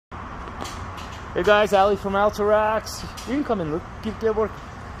Hey guys, Ali from Alta. You can come and look, keep it work.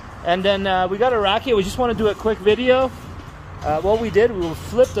 And then we got a rack here. We just want to do a quick video. What we did, we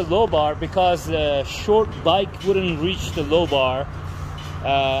flipped the low bar because the short bike wouldn't reach the low bar.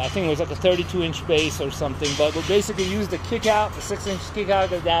 I think it was like a 32-inch base or something, but we basically used the kickout, the 6-inch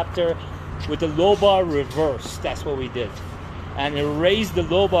kickout adapter with the low bar reverse. That's what we did. And it raised the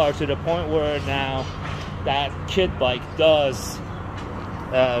low bar to the point where now that kid bike does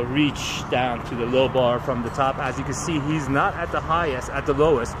reach down to the low bar from the top. As you can see, he's not at the highest, at the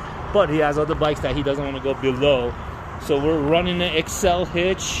lowest, but he has other bikes that he doesn't want to go below. So we're running an XL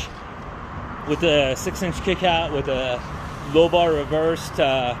hitch with a 6-inch kickout with a low bar reversed.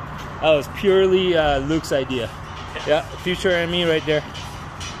 That was purely Luke's idea. Yeah, future and me right there.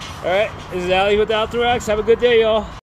 All right, this is Ali with Alta. Have a good day, y'all.